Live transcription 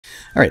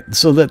All right,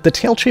 so the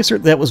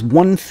TaleChaser, that was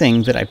one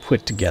thing that I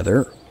put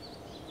together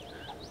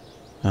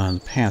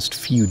the past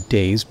few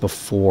days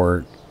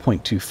before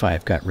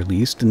 0.25 got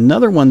released.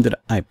 Another one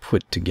that I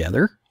put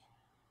together.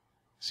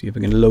 See if I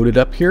can load it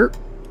up here.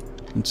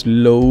 Let's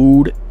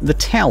load the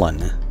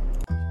Talon.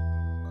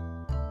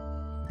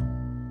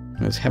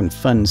 I was having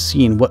fun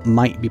seeing what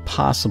might be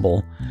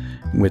possible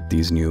with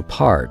these new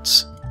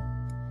parts.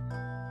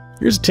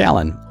 Here's a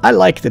Talon. I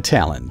like the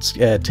Talons.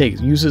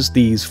 Uses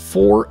these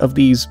 4 of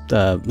these,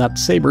 not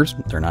sabers,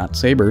 they're not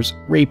sabers,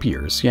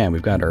 rapiers. Yeah,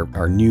 we've got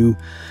our new,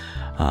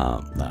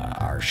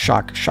 our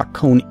shock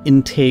cone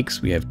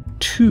intakes. We have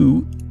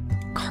 2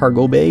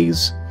 cargo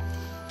bays.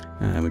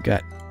 We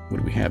got, what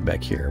do we have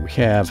back here? We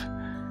have,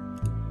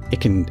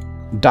 it can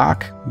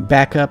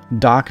back up,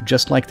 dock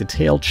just like the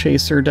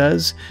TaleChaser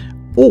does,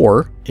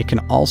 or it can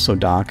also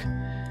dock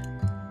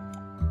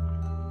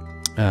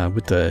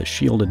with the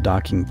shielded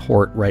docking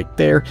port right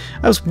there.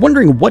 I was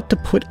wondering what to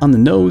put on the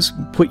nose.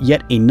 Put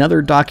yet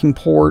another docking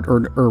port,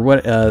 or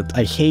what?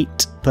 I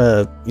hate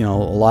the, a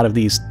lot of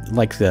these,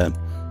 like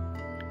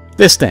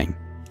this thing.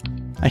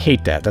 I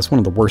hate that. That's one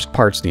of the worst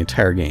parts of the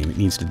entire game. It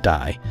needs to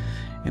die,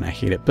 and I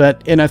hate it.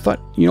 And I thought,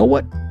 you know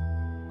what?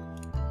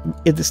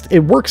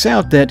 It works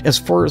out that as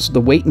far as the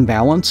weight and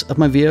balance of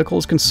my vehicle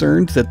is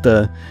concerned, that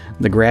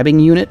the grabbing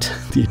unit,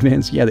 the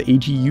advanced, the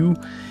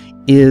AGU,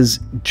 is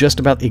just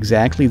about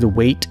exactly the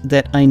weight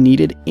that I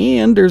needed,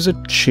 and there's a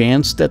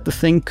chance that the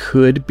thing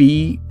could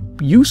be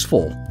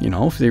useful.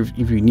 If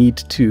you need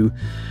to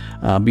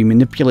be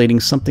manipulating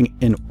something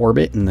in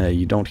orbit and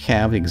you don't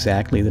have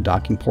exactly the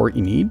docking port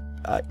you need,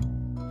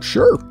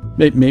 sure,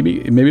 maybe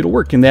it'll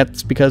work. And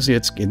that's because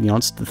it's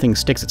the thing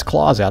sticks its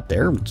claws out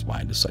there. That's why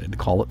I decided to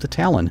call it the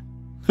Talon.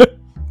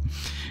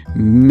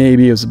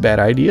 Maybe it was a bad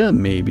idea,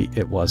 maybe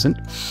it wasn't.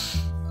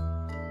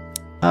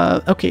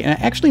 Okay, and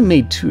I actually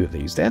made 2 of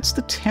these. That's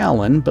the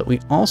Talon, but we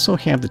also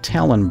have the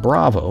Talon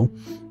Bravo,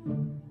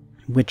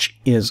 which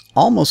is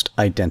almost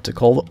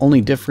identical. The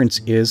only difference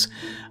is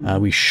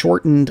we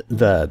shortened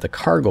the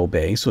cargo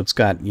bay, so it's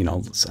got,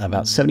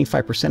 about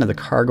 75% of the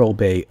cargo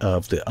bay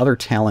of the other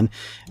Talon.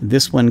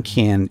 This one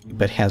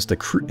has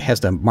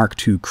the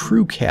Mark II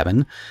crew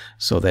cabin,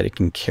 so that it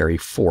can carry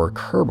 4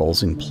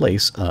 Kerbals in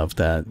place of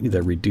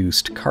the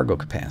reduced cargo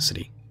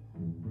capacity.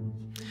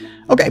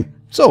 Okay.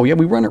 So, yeah,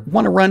 we want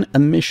to run a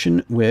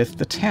mission with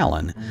the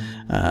Talon.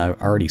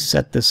 Already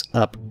set this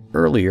up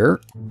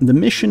earlier. The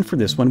mission for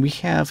this one, we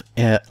have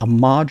a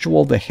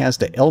module that has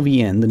the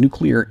LVN, the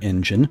nuclear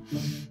engine,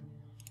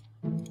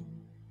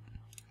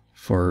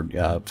 for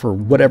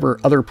whatever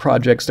other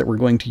projects that we're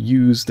going to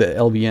use the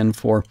LVN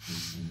for.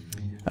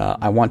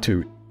 I want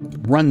to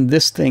run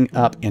this thing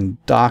up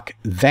and dock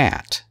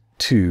that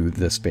to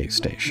the space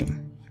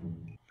station.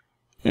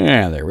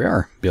 Yeah, there we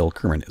are. Bill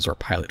Kerman is our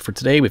pilot for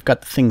today. We've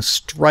got the thing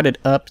strutted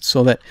up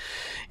so that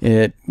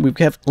we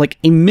have like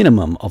a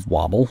minimum of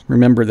wobble.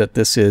 Remember that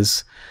this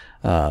is,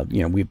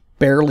 we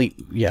barely,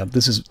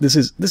 this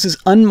is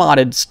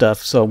unmodded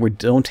stuff, so we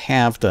don't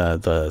have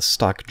the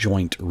stock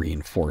joint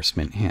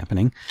reinforcement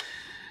happening.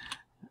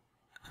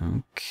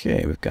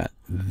 Okay, we've got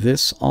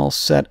this all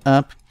set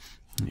up.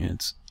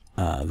 It's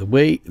the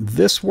way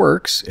this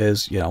works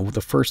is,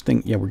 the first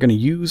thing, we're going to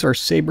use our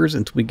sabers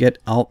until we get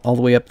all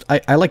the way up.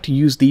 I like to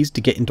use these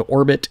to get into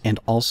orbit and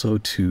also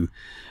to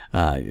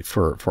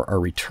for our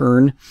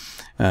return.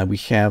 We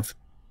have,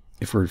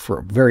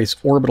 for various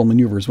orbital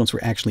maneuvers, once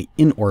we're actually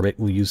in orbit,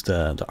 we'll use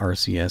the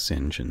RCS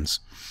engines.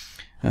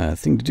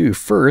 Thing to do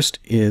first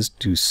is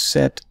to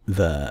set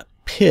the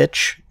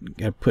pitch.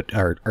 Put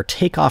our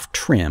takeoff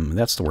trim.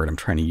 That's the word I'm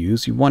trying to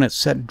use. You want it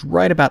set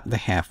right about the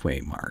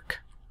halfway mark.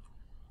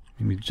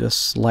 Maybe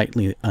just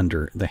slightly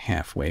under the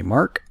halfway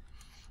mark.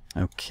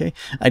 Okay,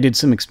 I did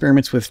some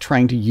experiments with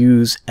trying to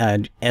use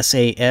an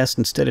SAS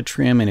instead of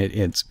trim, and it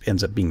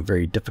ends up being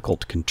very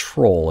difficult to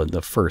control in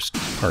the first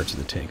parts of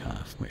the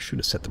takeoff. I should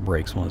have set the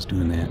brakes while I was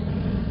doing that.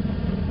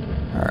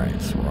 All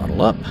right,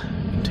 throttle up,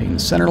 maintain the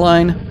center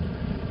line.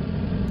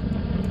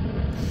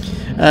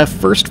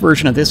 First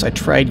version of this, I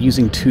tried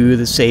using 2 of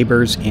the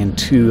sabers and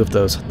 2 of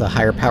the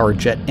higher power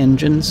jet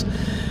engines.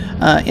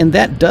 And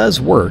that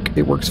does work.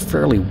 It works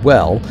fairly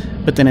well.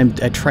 But then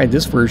I tried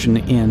this version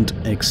and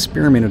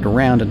experimented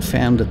around and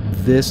found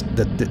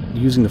that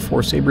using the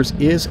 4 sabers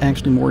is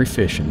actually more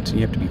efficient.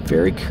 You have to be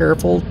very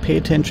careful, pay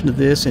attention to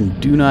this, and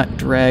do not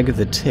drag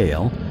the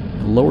tail.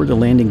 Lower the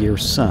landing gear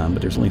some,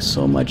 but there's only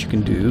so much you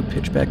can do.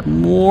 Pitch back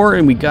more,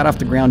 and we got off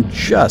the ground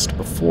just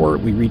before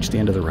we reached the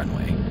end of the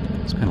runway.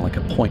 It's kind of like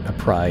a point of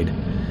pride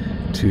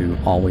to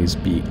always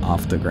be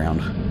off the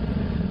ground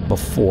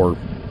before.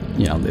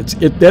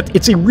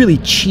 It's a really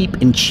cheap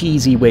and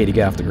cheesy way to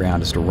get off the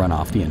ground, is to run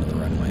off the end of the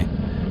runway.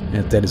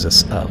 That is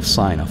a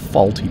sign of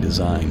faulty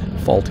design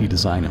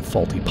and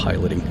faulty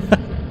piloting.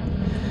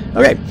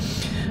 Okay,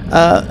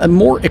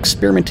 more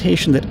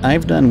experimentation that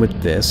I've done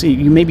with this.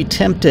 You may be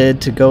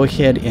tempted to go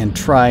ahead and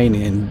try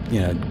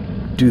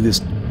and do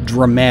this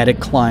dramatic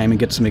climb and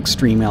get some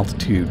extreme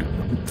altitude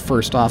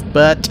first off,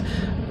 but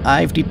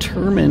I've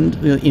determined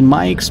in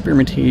my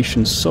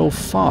experimentation so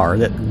far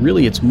that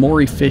really it's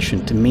more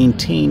efficient to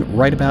maintain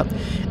right about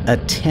a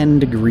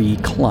 10-degree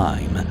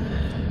climb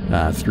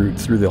through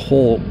the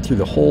whole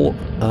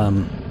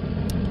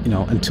you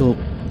know,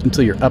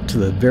 until you're up to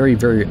the very,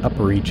 very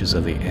upper reaches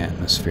of the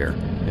atmosphere.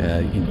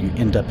 And you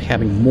end up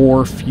having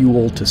more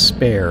fuel to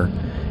spare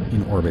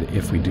in orbit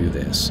if we do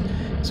this.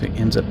 So it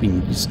ends up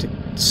being just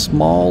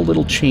small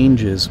little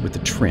changes with the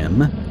trim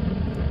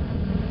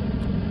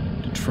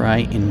to try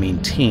and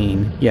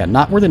maintain, yeah,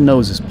 not where the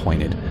nose is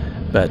pointed,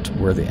 but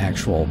where the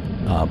actual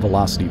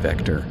velocity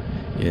vector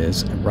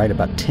is, right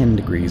about 10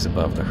 degrees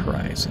above the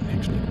horizon.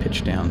 Actually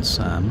pitch down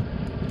some.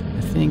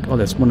 I think, oh,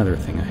 that's one other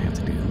thing I have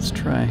to do. Let's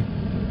try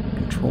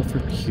control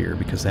from here,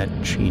 because that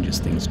changes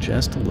things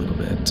just a little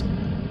bit.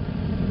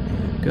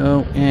 There we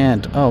go.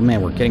 And, oh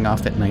man, we're getting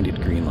off that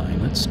 90-degree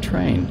line. Let's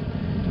try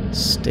and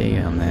stay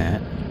on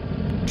that.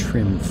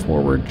 Trim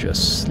forward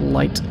just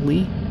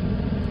slightly.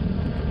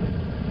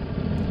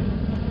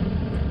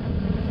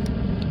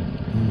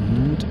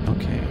 And,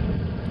 okay.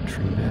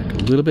 Trim back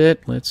a little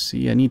bit. Let's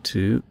see, I need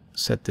to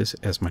set this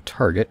as my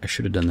target. I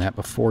should have done that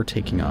before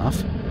taking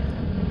off.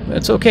 But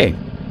it's okay.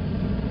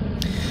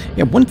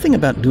 Yeah, one thing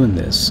about doing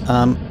this,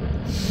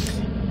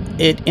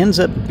 it ends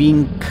up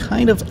being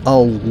kind of a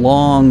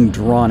long,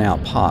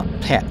 drawn-out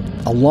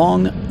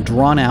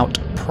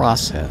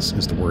process,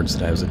 is the words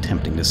that I was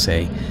attempting to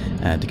say,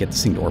 to get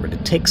this thing to orbit.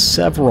 It takes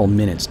several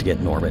minutes to get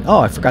in orbit. Oh,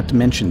 I forgot to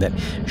mention that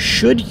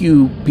should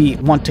you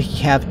want to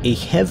have a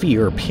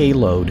heavier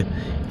payload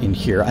in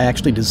here, I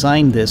actually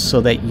designed this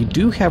so that you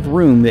do have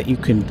room that you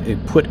can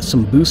put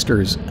some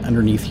boosters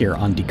underneath here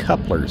on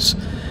decouplers.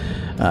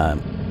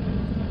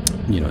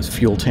 You know,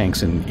 fuel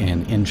tanks and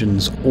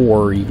engines,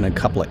 or even a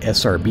couple of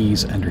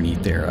SRBs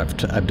underneath there.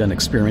 I've done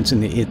experiments,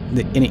 and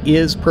it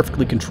is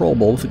perfectly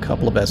controllable with a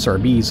couple of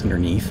SRBs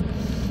underneath.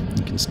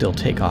 You can still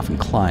take off and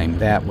climb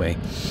that way.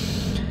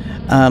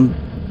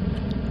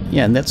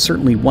 Yeah, and that's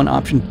certainly one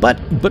option. But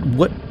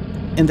what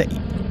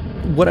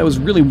I was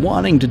really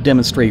wanting to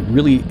demonstrate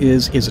really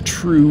is a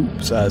true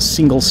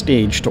single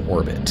stage to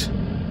orbit.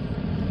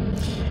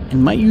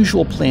 And my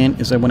usual plan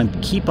is I want to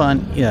keep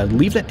on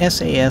leave that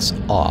SAS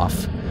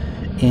off,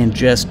 and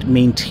just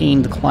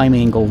maintain the climb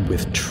angle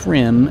with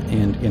trim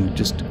and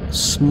just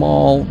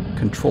small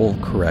control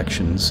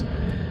corrections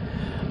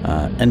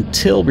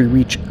until we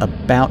reach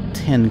about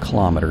 10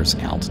 kilometers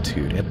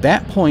altitude. At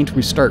that point,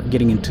 we start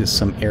getting into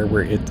some air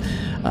where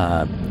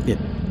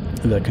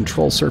the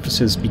control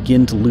surfaces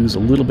begin to lose a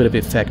little bit of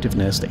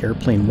effectiveness. The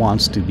airplane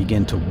wants to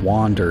begin to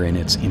wander in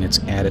its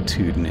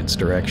attitude and its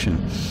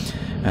direction.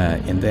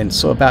 And then,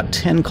 so about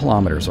 10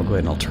 kilometers, I'll go ahead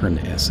and I'll turn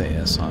the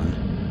SAS on.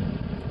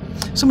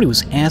 Somebody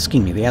was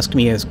asking me, they asked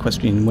me as a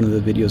question in one of the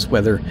videos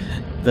whether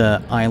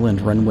the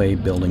island runway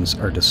buildings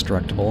are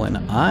destructible, and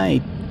I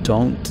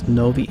don't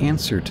know the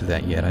answer to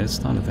that yet. I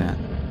just thought of that.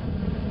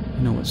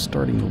 You know, it's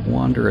starting to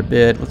wander a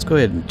bit. Let's go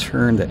ahead and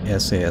turn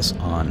that SAS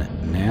on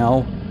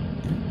now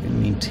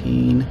and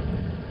maintain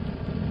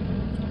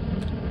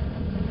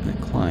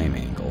that climb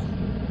angle.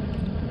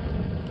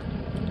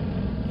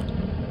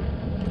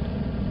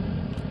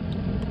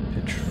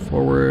 Pitch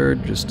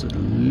forward just a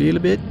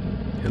little bit.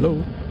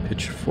 Hello.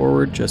 Pitch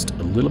forward just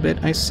a little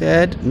bit, I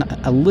said.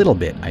 Not a little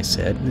bit, I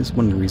said. This is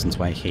one of the reasons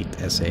why I hate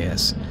the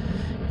SAS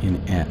in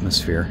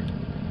atmosphere.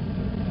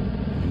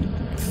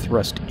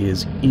 Thrust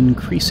is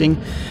increasing.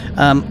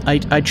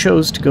 I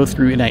chose to go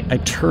through and I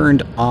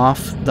turned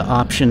off the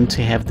option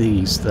to have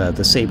these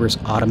the sabers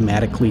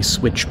automatically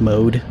switch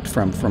mode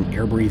from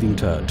air breathing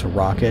to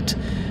rocket,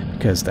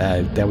 because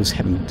that was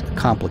having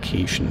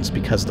complications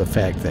because of the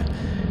fact that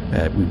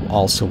we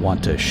also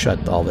want to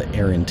shut all the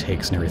air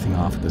intakes and everything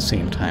off at the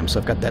same time. So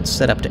I've got that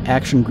set up to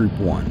Action Group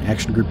 1.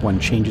 Action Group 1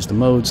 changes the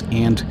modes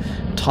and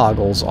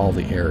toggles all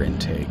the air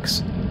intakes,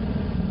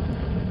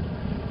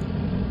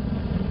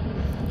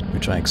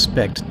 which I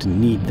expect to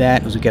need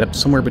that as we get up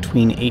somewhere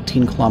between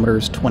 18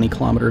 kilometers, 20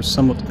 kilometers.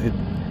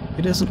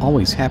 It doesn't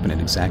always happen at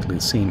exactly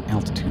the same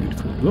altitude.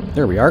 Whoop,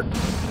 there we are.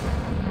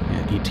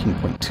 At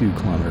 18.2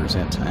 kilometers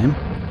that time.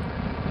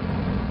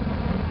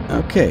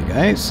 Okay,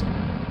 guys.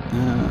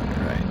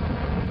 Alright.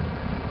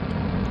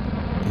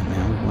 And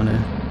now we want to...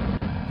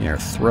 Yeah, our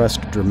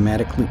thrust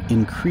dramatically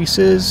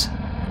increases.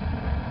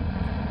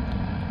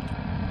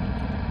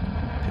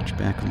 Pitch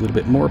back a little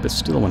bit more, but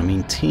still want to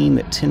maintain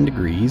that 10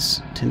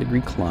 degrees, 10-degree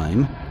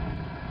climb.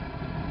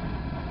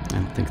 I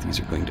don't think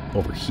these are going to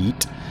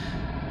overheat.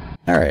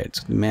 Alright,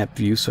 it's the map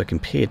view so I can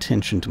pay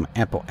attention to my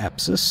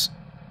apoapsis.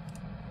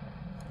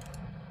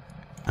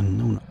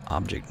 Unknown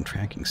object and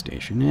tracking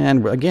station.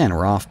 And again,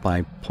 we're off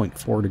by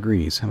 0.4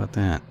 degrees. How about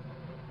that?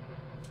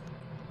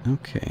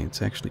 Okay,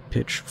 it's actually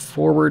pitched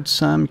forward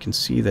some. You can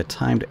see the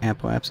timed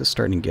apoapsis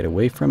starting to get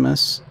away from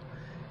us.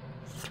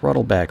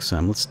 Throttle back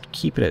some. Let's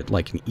keep it at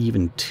like an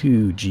even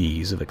 2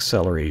 Gs of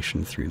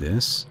acceleration through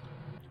this.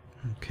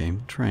 Okay,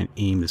 we'll try and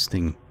aim this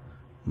thing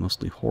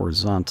mostly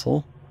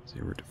horizontal.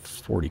 0 to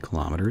 40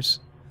 kilometers.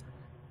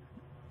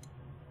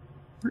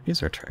 Where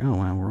is our target? Oh,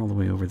 wow, we're all the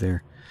way over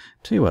there.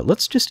 Tell you what,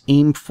 let's just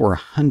aim for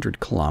 100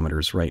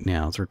 kilometers right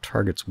now, as our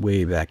target's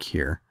way back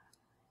here.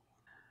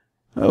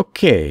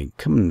 Okay,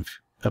 coming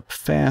up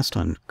fast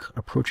on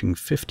approaching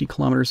 50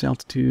 kilometers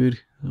altitude.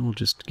 We'll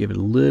just give it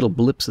a little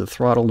blips of the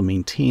throttle to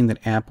maintain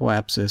that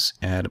apoapsis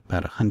at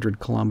about 100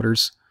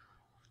 kilometers.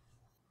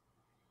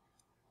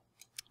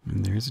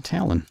 And there's a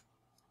Talon.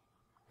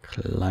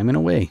 Climbing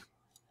away.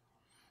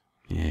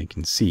 Yeah, you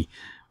can see.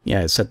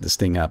 Yeah, I set this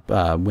thing up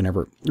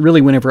whenever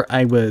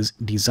I was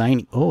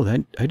designing.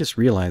 Oh, I just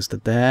realized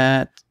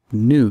that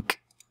nuke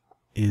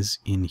is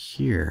in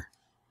here.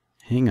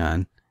 Hang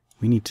on.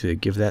 We need to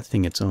give that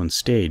thing its own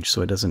stage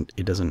so it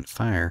doesn't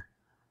fire.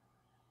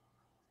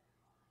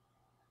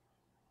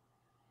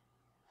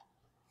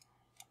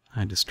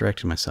 I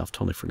distracted myself,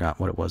 totally forgot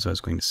what it was I was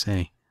going to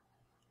say.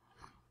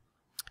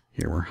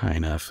 Here, we're high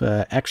enough.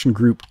 Action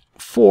Group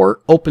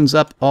 4 opens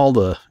up all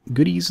the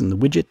goodies and the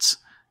widgets.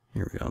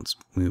 Here we go. Let's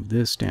move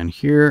this down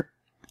here.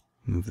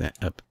 Move that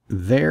up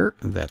there.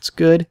 That's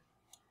good.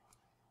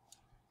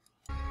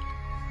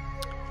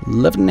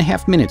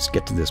 11.5 minutes to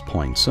get to this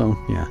point. So,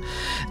 yeah.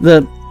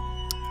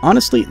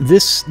 Honestly,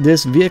 this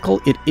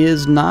vehicle, it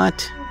is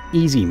not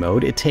easy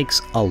mode. It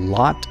takes a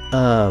lot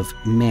of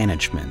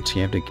management.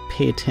 You have to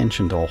pay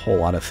attention to a whole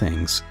lot of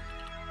things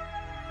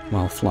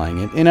while flying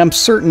it. And I'm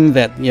certain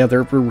that, yeah,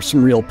 there were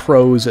some real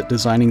pros at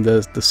designing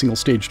the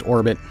single-staged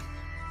orbit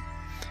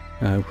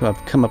who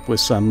have come up with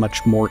some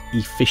much more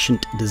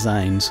efficient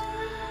designs.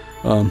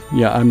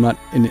 Yeah, I'm not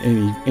in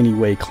any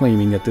way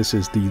claiming that this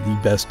is the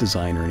best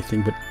design or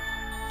anything, but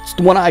it's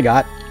the one I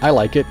got. I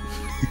like it.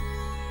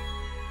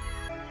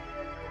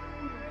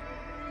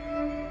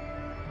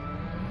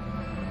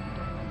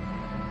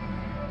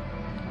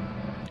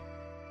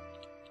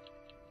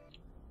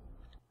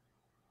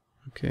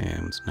 Okay,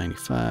 that one's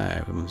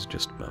 95, that one's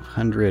just above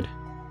 100.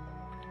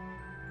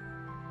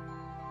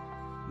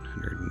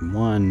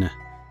 101.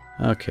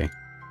 Okay.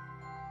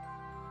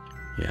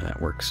 Yeah, that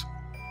works.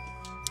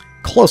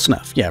 Close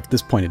enough. Yeah, at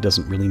this point it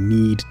doesn't really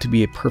need to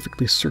be a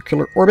perfectly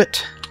circular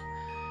orbit.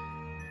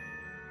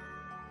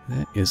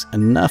 That is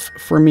enough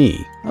for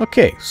me.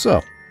 Okay,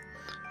 so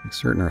make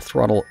certain our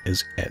throttle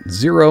is at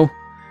 0.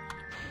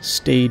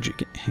 Stage,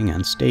 hang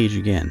on, stage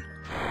again.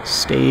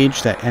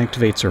 Stage, that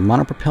activates our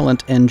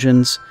monopropellant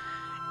engines.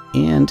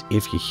 And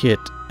if you hit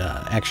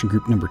action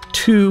group number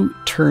 2,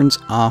 turns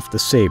off the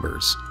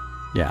sabers.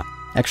 Yeah.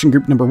 Action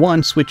group number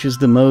 1 switches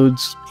the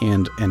modes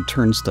and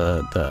turns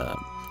toggles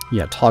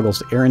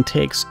the air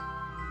intakes.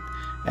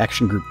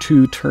 Action group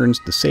 2 turns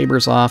the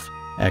sabers off.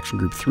 Action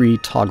group 3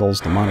 toggles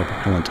the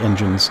monopropellant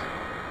engines.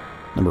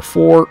 Number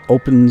 4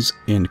 opens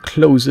and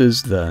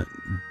closes the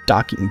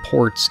docking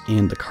ports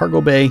and the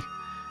cargo bay.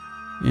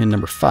 And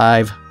number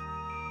 5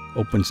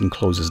 opens and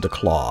closes the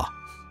claw.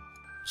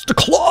 It's the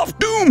Claw of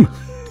Doom!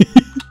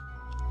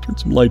 Turn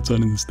some lights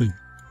on in this thing.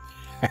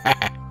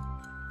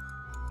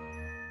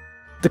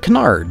 The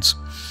canards.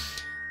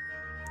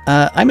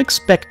 I'm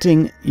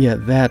expecting, yeah,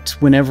 that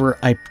whenever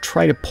I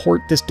try to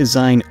port this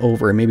design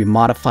over and maybe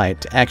modify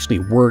it to actually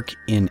work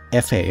in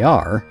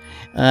FAR,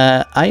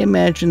 I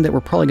imagine that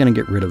we're probably going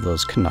to get rid of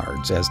those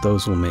canards, as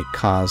those will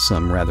cause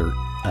some rather,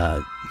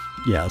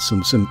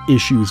 some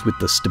issues with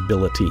the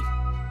stability.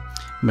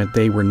 But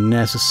they were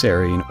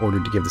necessary in order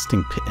to give this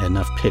thing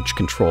enough pitch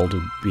control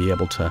to be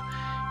able to,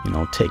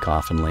 take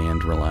off and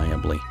land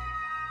reliably.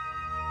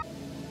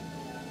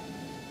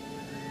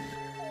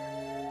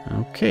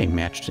 Okay,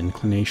 matched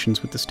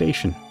inclinations with the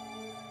station.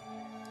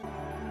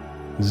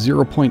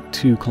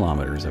 0.2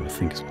 kilometers, I would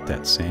think is what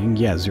that's saying.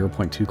 Yeah,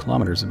 0.2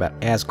 kilometers, about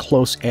as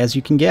close as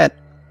you can get.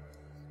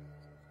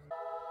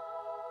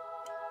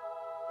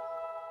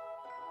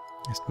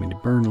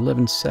 Estimated burn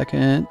 11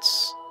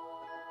 seconds.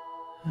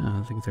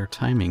 I think their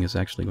timing is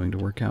actually going to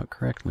work out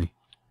correctly.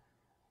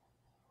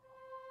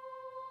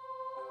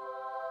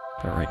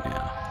 About right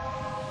now.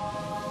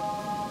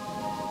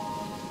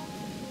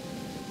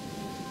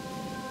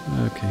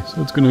 Okay,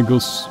 so it's going to go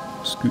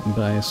scooting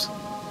by us.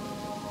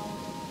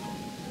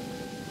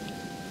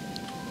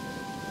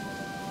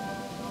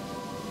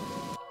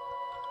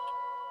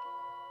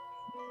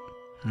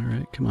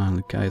 Alright, come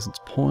on, guys, let's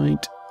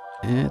point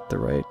at the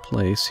right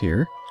place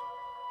here.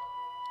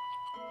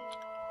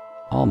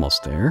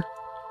 Almost there.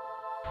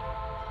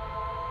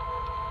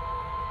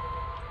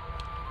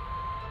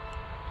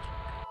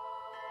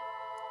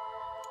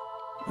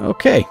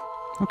 Okay,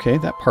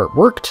 that part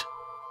worked.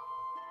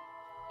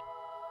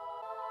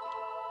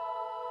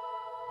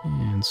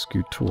 And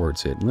scoot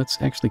towards it.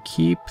 Let's actually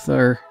keep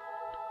our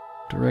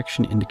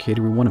direction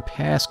indicator. We want to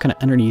pass kind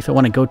of underneath. I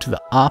want to go to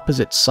the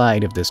opposite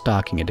side of this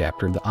docking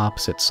adapter, the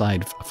opposite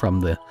side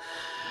from the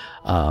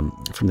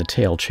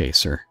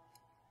TaleChaser.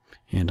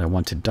 And I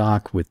want to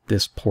dock with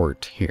this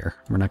port here.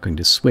 We're not going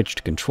to switch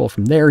to control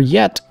from there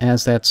yet,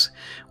 as that's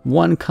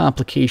one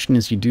complication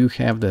is you do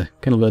have the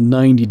kind of a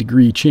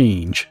 90-degree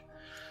change,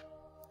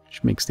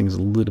 which makes things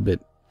a little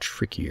bit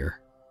trickier.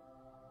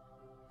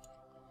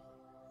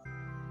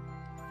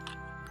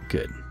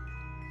 Good.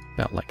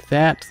 About like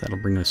that.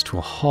 That'll bring us to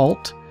a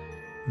halt.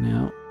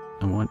 Now,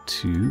 I want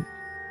to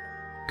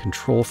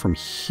control from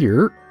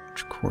here,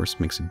 which of course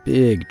makes a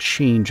big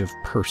change of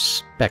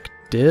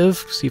perspective.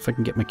 See if I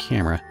can get my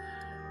camera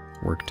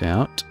worked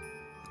out.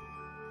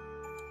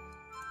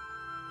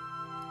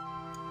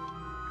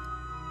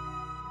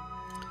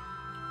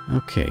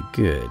 Okay,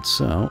 good.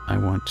 So I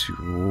want to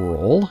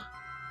roll.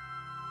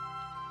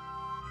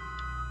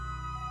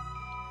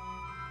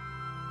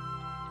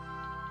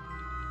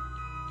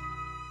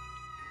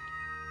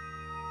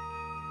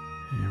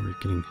 And we're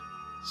getting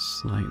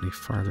slightly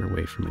farther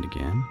away from it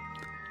again.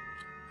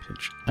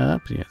 Pitch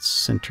up. Yeah,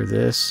 center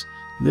this.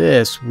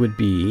 This would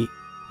be...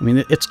 I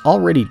mean, it's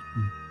already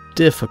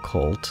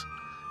difficult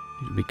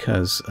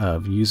because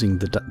of using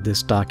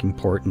this docking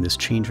port and this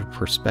change of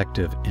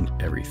perspective and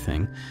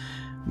everything.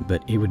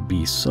 But it would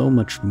be so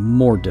much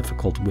more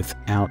difficult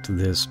without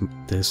this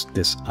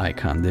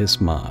icon, this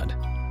mod.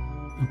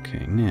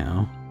 Okay,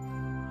 now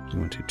we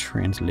want to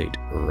translate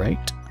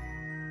right.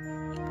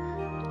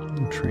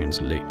 And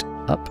translate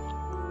up.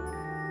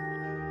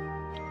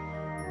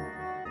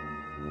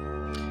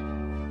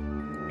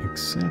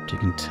 Except you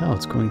can tell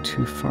it's going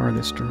too far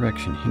this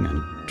direction. Hang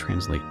on,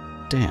 translate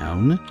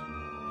down.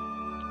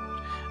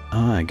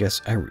 I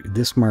guess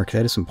this mark,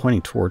 that isn't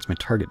pointing towards my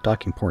target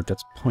docking port.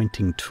 That's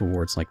pointing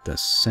towards, like, the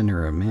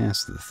center of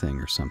mass of the thing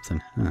or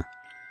something. Huh.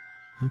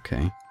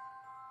 Okay.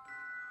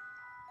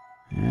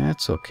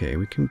 That's okay.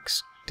 We can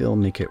still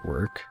make it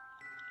work.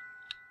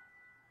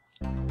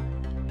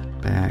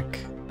 Back.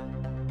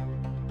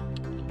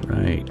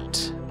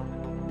 Right.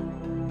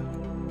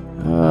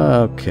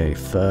 Okay,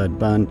 thud,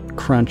 bun,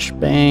 crunch,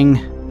 bang.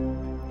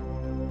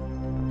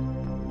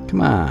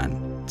 Come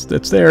on.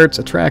 It's there, it's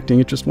attracting,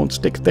 it just won't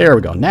stick. There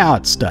we go, now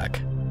it's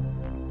stuck.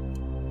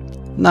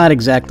 Not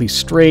exactly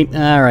straight.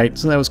 Alright,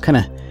 so that was kind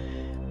of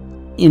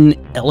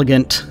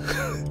inelegant.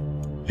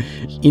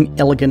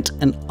 Inelegant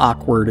and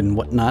awkward and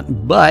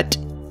whatnot, but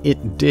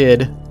it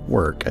did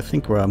work. I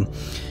think,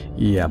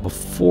 yeah,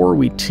 before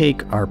we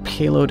take our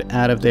payload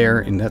out of there,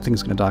 and that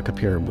thing's going to dock up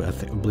here, I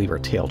believe our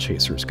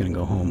TaleChaser is going to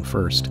go home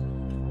first.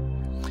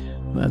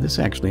 This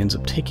actually ends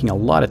up taking a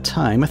lot of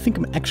time. I think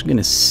I'm actually going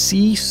to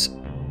cease...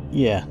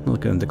 Yeah,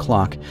 look at the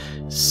clock.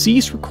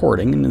 Cease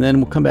recording, and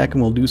then we'll come back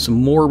and we'll do some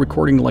more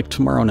recording like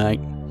tomorrow night.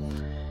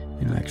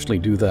 And actually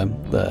do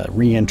the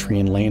re-entry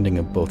and landing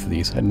of both of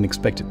these. I didn't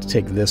expect it to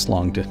take this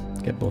long to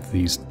get both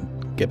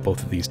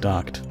of these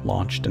docked,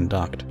 launched and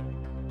docked.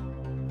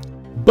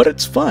 But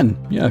it's fun.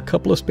 Yeah, a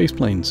couple of space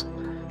planes.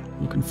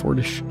 Looking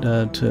forward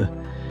to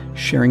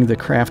sharing the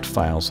craft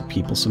files with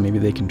people, so maybe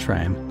they can try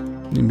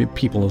them. Maybe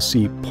people will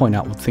point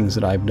out things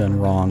that I've done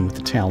wrong with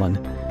the Talon,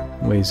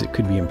 ways it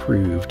could be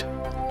improved.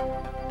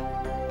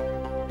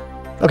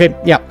 Okay,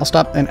 yeah, I'll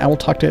stop and I will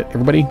talk to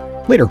everybody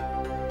later.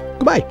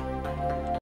 Goodbye.